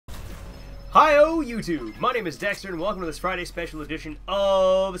Hi-oh, YouTube! My name is Dexter, and welcome to this Friday special edition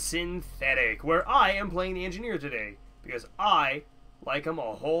of Synthetic, where I am playing the engineer today, because I like him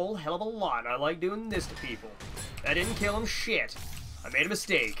a whole hell of a lot, and I like doing this to people. That didn't kill him shit. I made a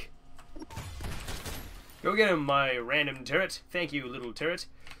mistake. Go get him, my random turret. Thank you, little turret.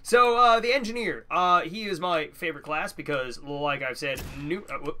 So, the engineer, he is my favorite class because, like I've said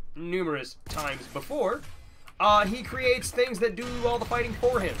numerous times before, he creates things that do all the fighting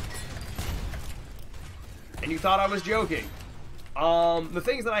for him. And you thought I was joking. The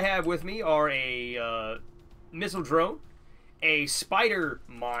things that I have with me are a missile drone, a spider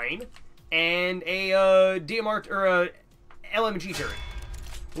mine, and a DMR or a LMG turret.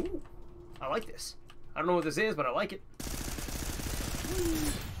 Ooh, I like this. I don't know what this is, but I like it.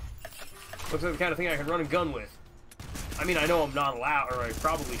 Looks like the kind of thing I can run and gun with. I mean, I know I'm not allowed, or I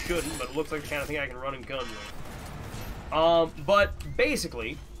probably shouldn't, but it looks like the kind of thing I can run and gun with. But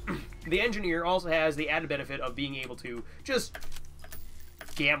basically, the engineer also has the added benefit of being able to just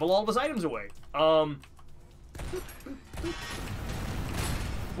gamble all of his items away.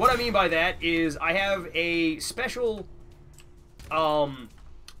 What I mean by that is I have a special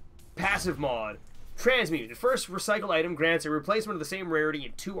passive mod. Transmute. The first recycled item grants a replacement of the same rarity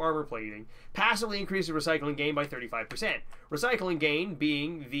and 2 armor plating. Passively increases recycling gain by 35%. Recycling gain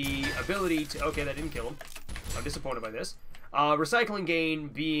being the ability to... Okay, that didn't kill him. I'm disappointed by this. Recycling gain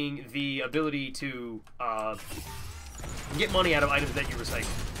being the ability to get money out of items that you recycle.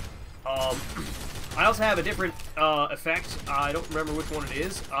 I also have a different effect. I don't remember which one it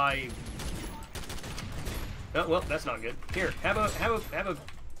is. Oh, well, that's not good. Here, have a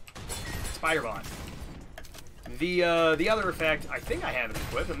spider bot. The other effect, I think I have it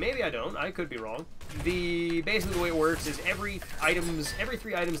equipped, but maybe I don't. I could be wrong. Basically the way it works is every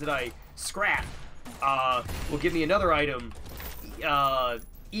 3 items that I scrap will give me another item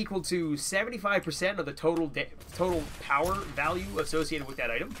equal to 75% of the total power value associated with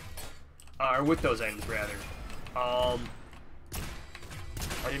that item, or with those items rather. I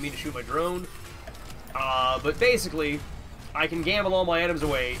didn't mean to shoot my drone, but basically I can gamble all my items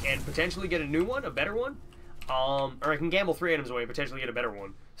away and potentially get a new one, a better one. Or I can gamble 3 items away and potentially get a better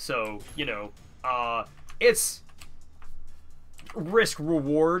one. So, you know, it's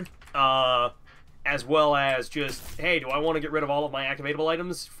risk-reward, as well as just, hey, do I want to get rid of all of my activatable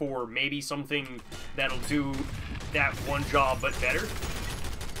items for maybe something that'll do that one job but better?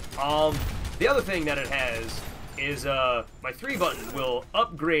 The other thing that it has is, my 3 button will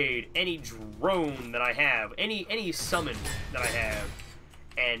upgrade any drone that I have, any summon that I have,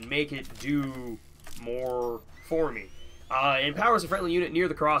 and make it do more for me. Empowers a friendly unit near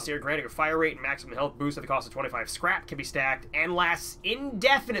the crosshair, granting a fire rate and maximum health boost at the cost of 25 scrap. Can be stacked and lasts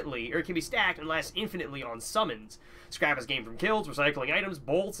indefinitely, or it can be stacked and lasts infinitely on summons. Scrap is gained from kills, recycling items,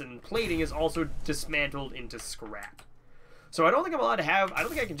 bolts, and plating is also dismantled into scrap. So I don't think I'm allowed to have, I don't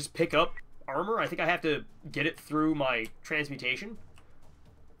think I can just pick up armor. I think I have to get it through my transmutation.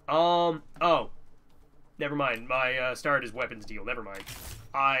 Oh. Never mind. My start is weapons deal. Never mind.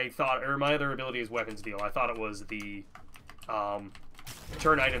 I thought, or my other ability is weapons deal. I thought it was the,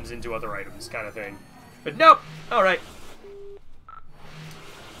 turn items into other items kind of thing. But nope! Alright.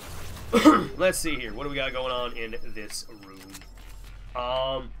 Let's see here. What do we got going on in this room?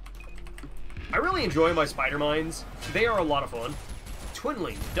 I really enjoy my spider mines. They are a lot of fun.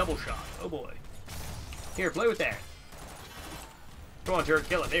 Twinling, double shot. Oh boy. Here, play with that. Come on, turret,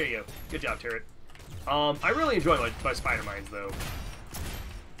 kill it. There you go. Good job, turret. I really enjoy my spider mines, though.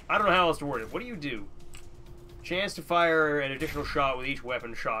 I don't know how else to word it. What do you do? Chance to fire an additional shot with each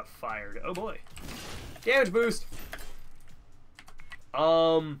weapon shot fired. Oh boy. Damage boost!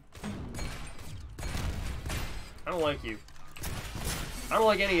 I don't like you. I don't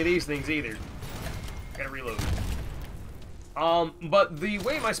like any of these things either. Gotta reload. But the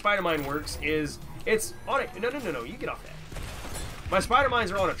way my spider mine works is it's on a... No, you get off that. My spider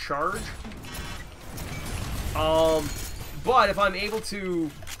mines are on a charge. But if I'm able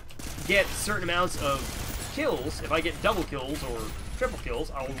to get certain amounts of kills, if I get double kills or triple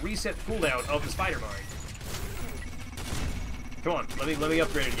kills, I'll reset the cooldown of the spider mine. Come on, let me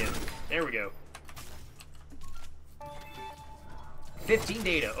upgrade it again. There we go. 15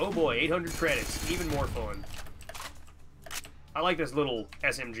 data. Oh boy, 800 credits. Even more fun. I like this little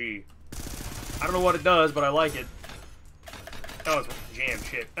SMG. I don't know what it does, but I like it. Oh, it's jam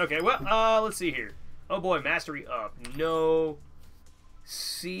shit. Okay, well, let's see here. Oh boy, mastery up. No.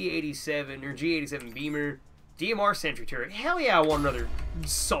 C87 or G87 beamer. DMR sentry turret. Hell yeah, I want another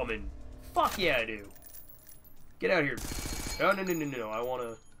summon. Fuck yeah, I do. Get out here. Oh, no. I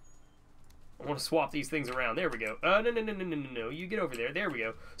want I want to swap these things around. There we go. No. You get over there. There we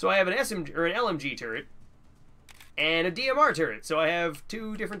go. So I have an SMG, or an LMG turret, and a DMR turret. So I have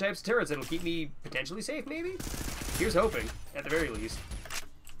 2 different types of turrets that'll keep me potentially safe, maybe? Here's hoping, at the very least.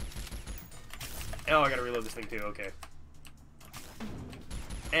 Oh, I gotta reload this thing too. Okay.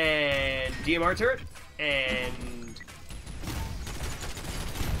 And DMR turret, and...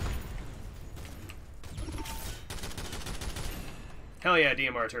 Hell yeah,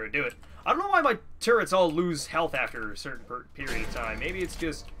 DMR turret, do it. I don't know why my turrets all lose health after a certain period of time. Maybe it's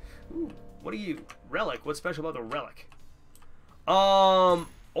just... Ooh, what are you? Relic. What's special about the relic?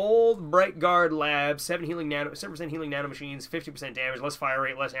 Old Bright Guard Lab, 7% healing nanomachines, 50% damage, less fire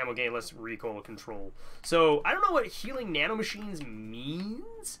rate, less ammo gain, less recoil control. So, I don't know what healing nanomachines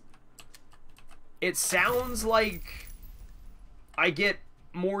means. It sounds like I get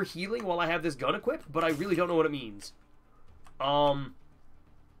more healing while I have this gun equipped, but I really don't know what it means.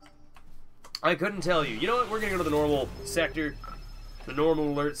 I couldn't tell you. You know what? We're gonna go to the normal sector. The normal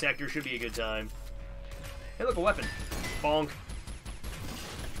alert sector should be a good time. Hey, look, a weapon. Bonk.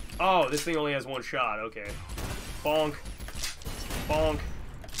 Oh, this thing only has 1 shot. Okay. Bonk. Bonk.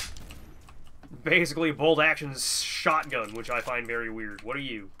 Basically, bolt action shotgun, which I find very weird. What are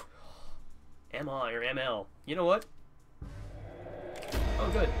you? MI or ML? You know what? Oh,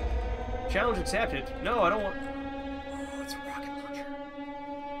 good. Challenge accepted. No, I don't want... Oh, it's a rocket launcher.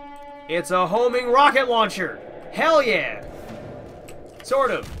 It's a homing rocket launcher! Hell yeah! Sort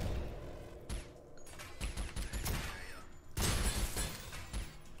of.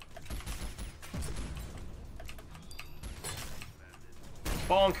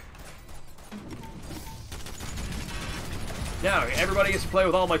 Bonk. Now, everybody gets to play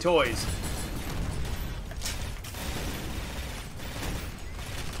with all my toys.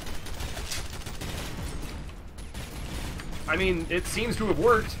 I mean, it seems to have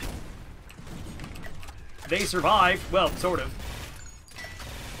worked. They survived. Well, sort of.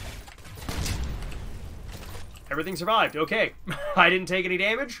 Everything survived. Okay. I didn't take any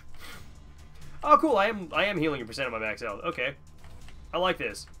damage. Oh, cool. I am healing a percent of my max health. Okay. I like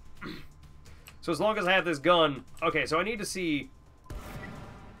this. So as long as I have this gun... Okay, so I need to see...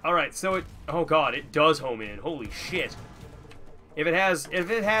 Alright, so it... Oh god, it does home in. Holy shit. If it has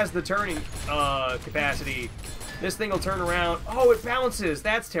the turning capacity, this thing will turn around. Oh, it bounces.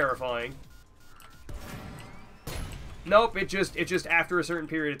 That's terrifying. Nope, it just after a certain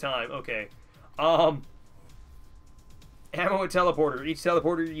period of time. Okay. Ammo and teleporter. Each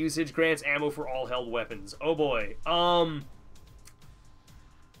teleporter usage grants ammo for all held weapons. Oh boy.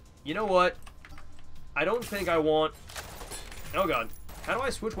 You know what? I don't think I want... Oh god. How do I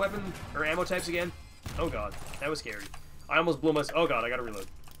switch weapon or ammo types again? Oh god. That was scary. I almost blew myself... Oh god, I gotta reload.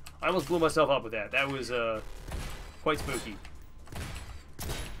 I almost blew myself up with that. That was, quite spooky.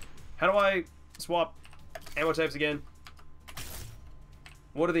 How do I swap ammo types again?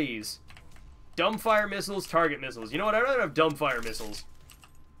 What are these? Dumbfire missiles, target missiles. You know what? I'd rather have dumbfire missiles.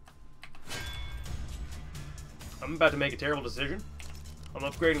 I'm about to make a terrible decision. I'm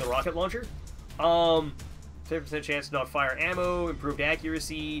upgrading the rocket launcher. 50% chance to not fire ammo, improved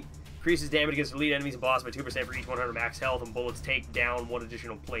accuracy, increases damage against elite enemies and boss by 2% for each 100 max health, and bullets take down 1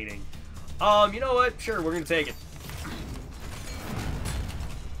 additional plating. You know what? Sure, we're gonna take it.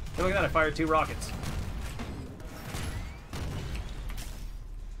 And look at that, I fired 2 rockets.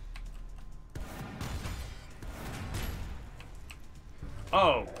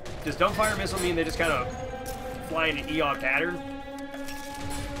 Oh, does dumbfire missile mean they just kind of fly in an Eon pattern?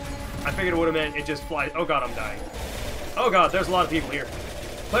 I figured it would have meant it just flies. Oh god, I'm dying. Oh god, there's a lot of people here.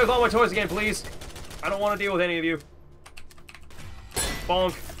 Play with all my toys again, please. I don't want to deal with any of you.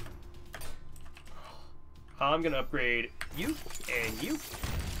 Bonk. I'm gonna upgrade you, and you,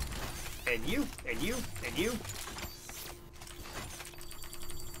 and you, and you, and you.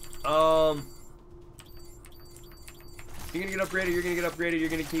 You're gonna get upgraded, you're gonna get upgraded, you're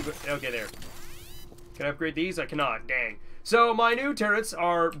gonna keep it. Okay, there. Can I upgrade these? I cannot. Dang. So, my new turrets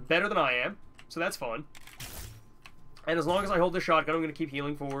are better than I am, so that's fun. And as long as I hold this shotgun, I'm gonna keep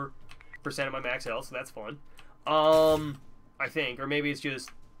healing for % of my max health, so that's fun. I think. Or maybe it's just,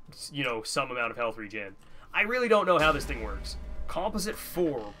 you know, some amount of health regen. I really don't know how this thing works. Composite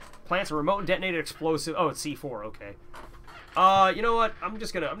 4. Plants a remote and detonated explosive. Oh, it's C4, okay. You know what? I'm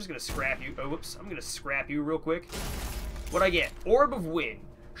just gonna scrap you. Oh, whoops. I'm gonna scrap you real quick. What'd I get? Orb of Wind.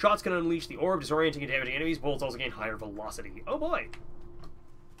 Shots can unleash the orb, disorienting and damaging enemies. Bullets also gain higher velocity. Oh boy.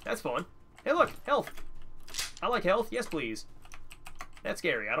 That's fun. Hey look, health. I like health. Yes, please. That's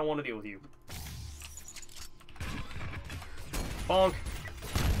scary. I don't want to deal with you. Bonk.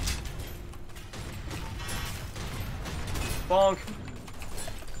 Bonk.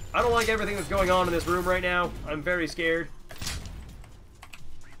 I don't like everything that's going on in this room right now. I'm very scared.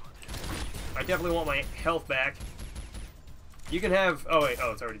 I definitely want my health back. You can have... Oh, wait.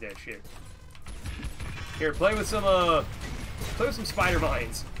 Oh, it's already dead. Shit. Here, play with some spider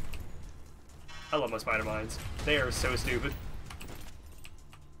mines. I love my spider mines. They are so stupid.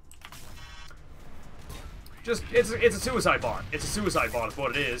 Just, it's a suicide bot. It's a suicide bot is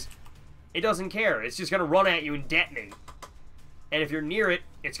what it is. It doesn't care. It's just gonna run at you and detonate. And if you're near it,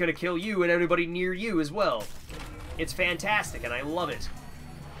 it's gonna kill you and everybody near you as well. It's fantastic, and I love it.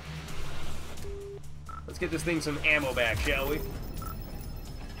 Let's get this thing some ammo back, shall we?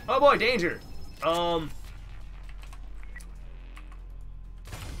 Oh boy, danger!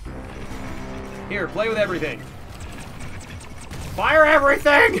 Here, play with everything. Fire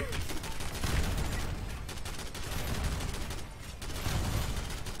everything!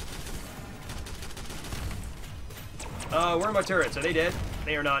 Where are my turrets? Are they dead?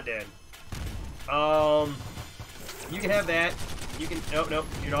 They are not dead. You can have that. You can... Nope, nope.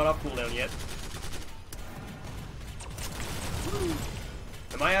 You're not off cooldown yet.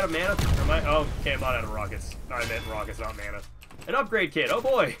 Am I out of mana? Or am I... Oh, okay, I'm not out of rockets. I meant rockets, not mana. An upgrade kit. Oh,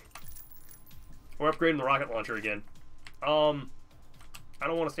 boy. We're upgrading the rocket launcher again. I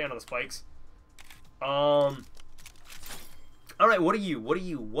don't want to stand on the spikes. Alright, what are you? What are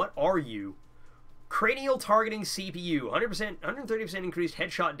you? What are you? Cranial targeting CPU. 100%, 130% increased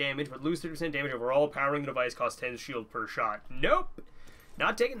headshot damage, but lose 30% damage overall. Powering the device costs 10 shield per shot. Nope.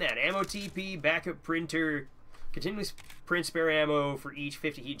 Not taking that. Ammo TP, backup printer, continuous print spare ammo for each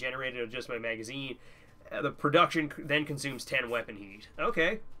 50 heat generated just by magazine. The production then consumes 10 weapon heat.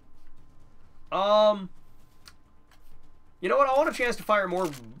 Okay. You know what? I want a chance to fire more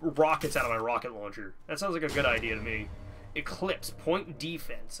rockets out of my rocket launcher. That sounds like a good idea to me. Eclipse. Point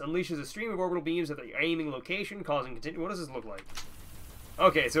defense. Unleashes a stream of orbital beams at the aiming location, causing continue... What does this look like?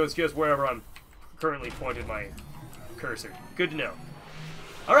 Okay, so it's just wherever I'm currently pointed my cursor. Good to know.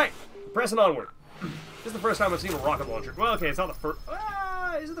 Alright, pressing onward. This is the first time I've seen a rocket launcher. Well, okay, it's not the first...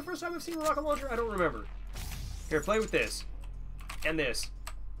 is it the first time I've seen a rocket launcher? I don't remember. Here, play with this. And this.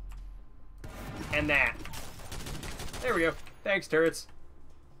 And that. There we go. Thanks, turrets.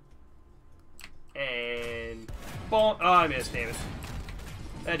 And... Bonk. Oh, I missed, damn it.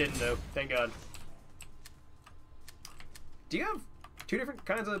 I didn't know. Thank God. Do you have two different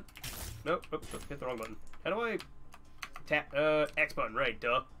kinds of... Nope. Oops, hit the wrong button. How do I... Tap... X button, right,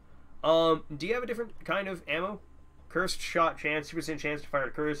 duh. Do you have a different kind of ammo? Cursed shot chance, 2% chance to fire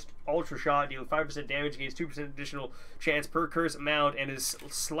a cursed. Ultra shot, deal 5% damage, gains 2% additional chance per curse amount, and is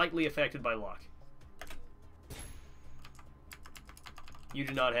slightly affected by luck. You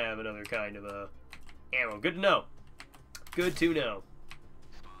do not have another kind of ammo. Good to know. Good to know.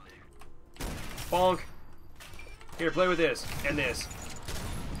 Bonk. Here, play with this. And this.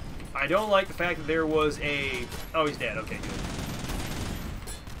 I don't like the fact that there was a... Oh, he's dead. Okay, good.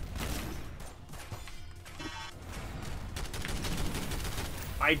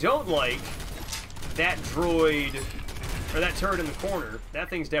 I don't like that droid... Or that turret in the corner. That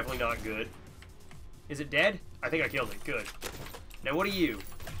thing's definitely not good. Is it dead? I think I killed it. Good. Now, what are you?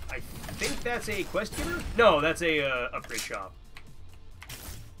 I think that's a quest giver? No, that's a upgrade shop.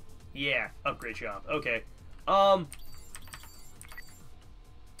 Yeah, upgrade shop. Okay. I'm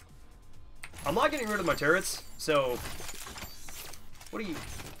not getting rid of my turrets, so... What are you...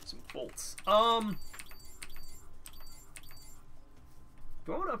 Some bolts. Do I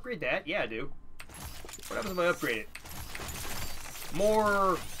want to upgrade that? Yeah, I do. What happens if I upgrade it?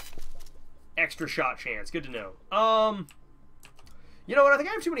 More... extra shot chance. Good to know. You know what? I think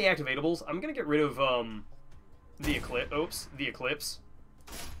I have too many activatables. I'm gonna get rid of, the Eclipse. Oops, the Eclipse.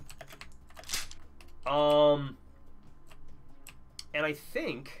 And I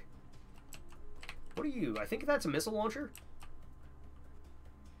think... What are you? I think that's a missile launcher.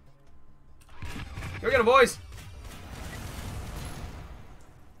 Here we go, boys!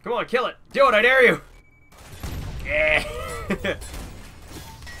 Come on, kill it! Do it, I dare you! Yeah!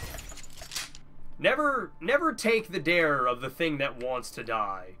 Never take the dare of the thing that wants to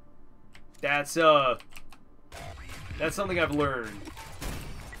die. That's something I've learned.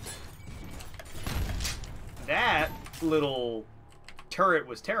 That little turret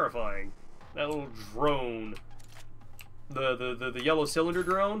was terrifying. That little drone. The yellow cylinder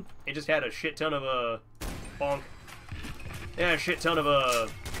drone, it just had a shit ton of bonk. Yeah, a shit ton of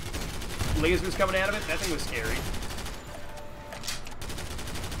lasers coming out of it. That thing was scary.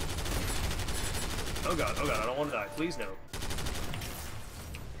 Oh god, I don't want to die. Please no.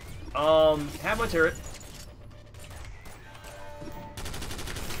 Have my turret.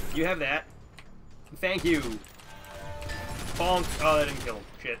 You have that. Thank you. Bonk. Oh, that didn't kill him.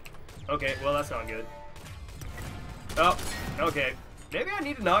 Shit. Okay, well, that's not good. Oh, okay. Maybe I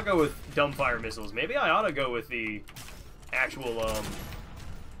need to not go with dumbfire missiles. Maybe I ought to go with the actual,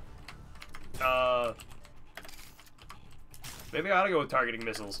 maybe I ought to go with targeting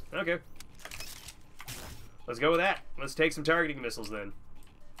missiles. Okay. Let's go with that. Let's take some targeting missiles, then.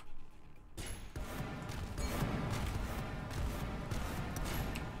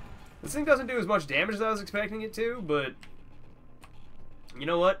 This thing doesn't do as much damage as I was expecting it to, but you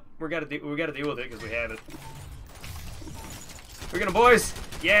know what? We gotta deal with it because we have it. We're gonna, boys!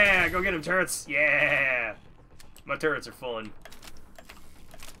 Yeah, go get him, turrets! Yeah! My turrets are fun.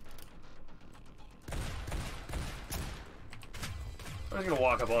 I'm just gonna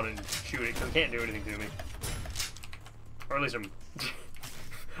walk up on it and shoot it because it can't do anything to me. Or at least I'm...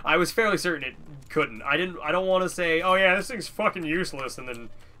 I was fairly certain it couldn't. I don't want to say, oh yeah, this thing's fucking useless, and then,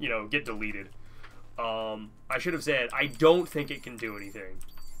 you know, get deleted. I should have said, I don't think it can do anything.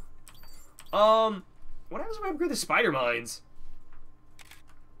 What happens if I upgrade the spider mines?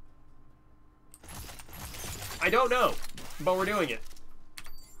 I don't know, but we're doing it.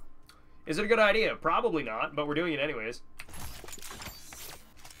 Is it a good idea? Probably not, but we're doing it anyways.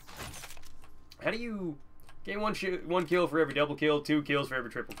 How do you... Gain one kill for every double kill, 2 kills for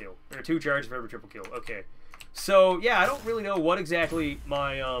every triple kill. Or 2 charges for every triple kill. Okay. So, yeah, I don't really know what exactly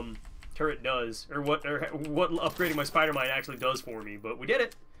my turret does, or what upgrading my spider mine actually does for me, but we did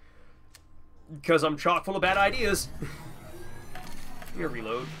it. Because I'm chock full of bad ideas. I'm gonna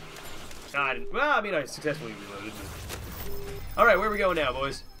reload. Nah, I didn't. Well, I mean, I successfully reloaded. But... Alright, where are we going now,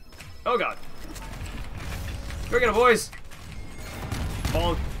 boys? Oh, God. We're gonna, boys.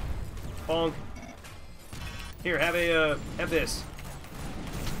 Bonk. Bonk. Here, have this.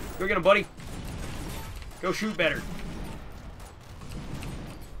 Go get him, buddy. Go shoot better.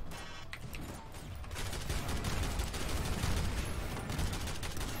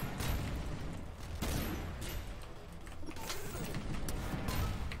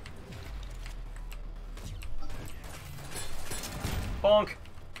 Bonk.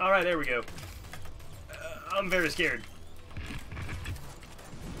 Alright, there we go. I'm very scared.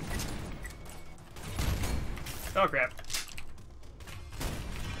 Oh, crap.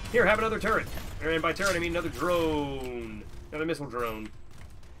 Here, have another turret. And by turret, I mean another drone. Another missile drone.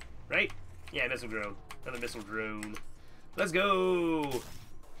 Right? Yeah, missile drone. Another missile drone. Let's go!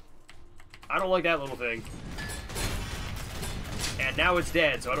 I don't like that little thing. And now it's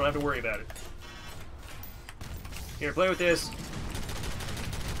dead, so I don't have to worry about it. Here, play with this.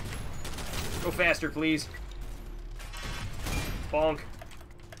 Go faster, please. Bonk.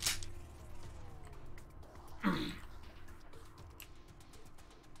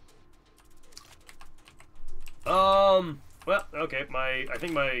 Well, okay, I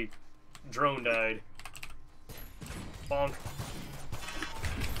think my drone died. Bonk.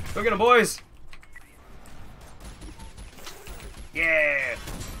 Go get him, boys! Yeah!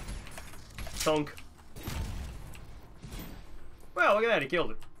 Thunk. Well, look at that, he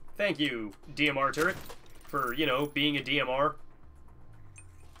killed it. Thank you, DMR turret, for, you know, being a DMR.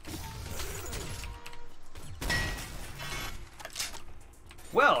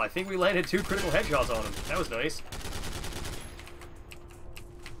 Well, I think we landed 2 critical headshots on him. That was nice.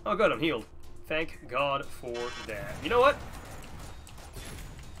 Oh, good, I'm healed. Thank God for that. You know what?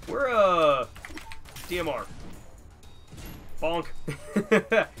 We're, DMR. Bonk.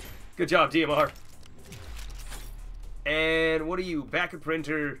 Good job, DMR. And what are you? Backup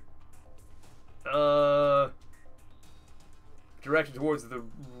printer. Directed towards the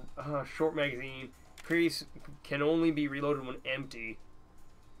short magazine. Crease can only be reloaded when empty.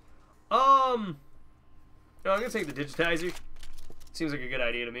 No, I'm gonna take the digitizer. Seems like a good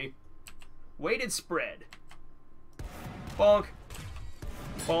idea to me. Weighted spread. Bonk.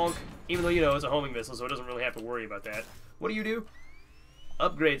 Bonk. Even though, you know, it's a homing missile, so it doesn't really have to worry about that. What do you do?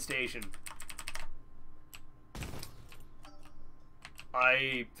 Upgrade station.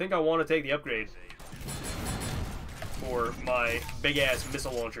 I think I want to take the upgrade for my big-ass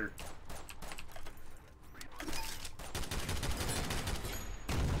missile launcher.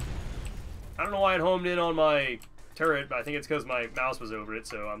 I don't know why it homed in on my turret, but I think it's because my mouse was over it,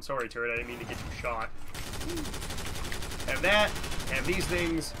 so I'm sorry, turret, I didn't mean to get you shot. Have that, have these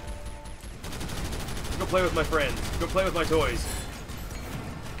things. Go play with my friends. Go play with my toys.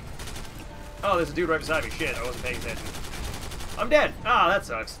 Oh, there's a dude right beside me. Shit, I wasn't paying attention. I'm dead. Ah, that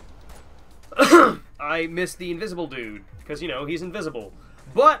sucks. I missed the invisible dude, because, you know, he's invisible.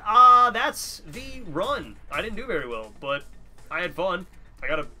 But, that's the run. I didn't do very well, but I had fun. I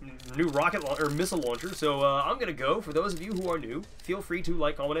got a new rocket or missile launcher, so I'm gonna go. For those of you who are new, feel free to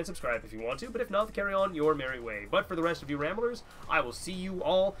like, comment, and subscribe if you want to, but if not, carry on your merry way. But for the rest of you ramblers, I will see you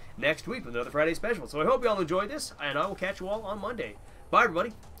all next week with another Friday special. So I hope you all enjoyed this, and I will catch you all on Monday. Bye,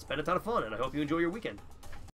 everybody. It's been a ton of fun, and I hope you enjoy your weekend.